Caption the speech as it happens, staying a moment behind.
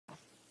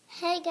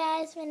Hey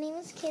guys, my name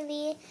is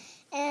Kaylee,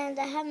 and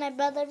I have my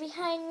brother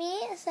behind me.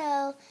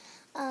 So,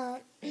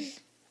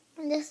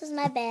 this is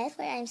my bed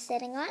where I'm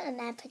sitting on, and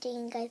I'm putting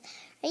you guys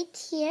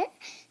right here.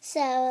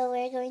 So,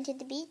 we're going to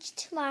the beach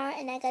tomorrow,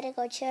 and I gotta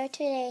go chill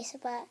today.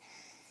 But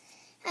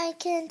I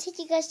can take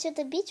you guys to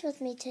the beach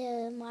with me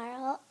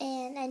tomorrow,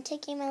 and I'm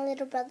taking my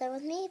little brother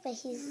with me, but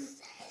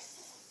he's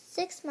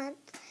 6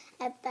 months,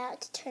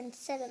 about to turn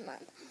 7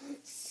 months.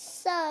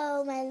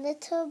 So, my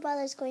little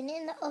brother's going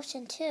in the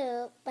ocean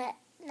too, but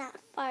not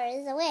far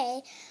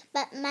away,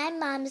 but my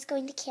mom is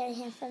going to carry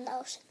him from the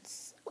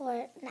oceans,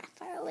 or not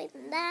far away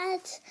than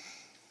that.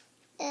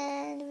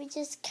 And we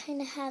just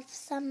kind of have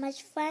so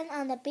much fun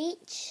on the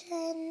beach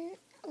and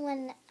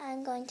when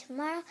I'm going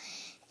tomorrow.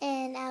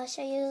 And I'll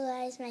show you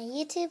guys my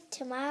YouTube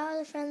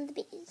tomorrow from the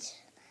beach.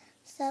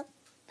 So,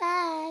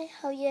 bye.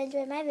 Hope you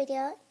enjoyed my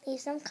video. Leave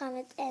some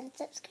comments and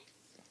subscribe.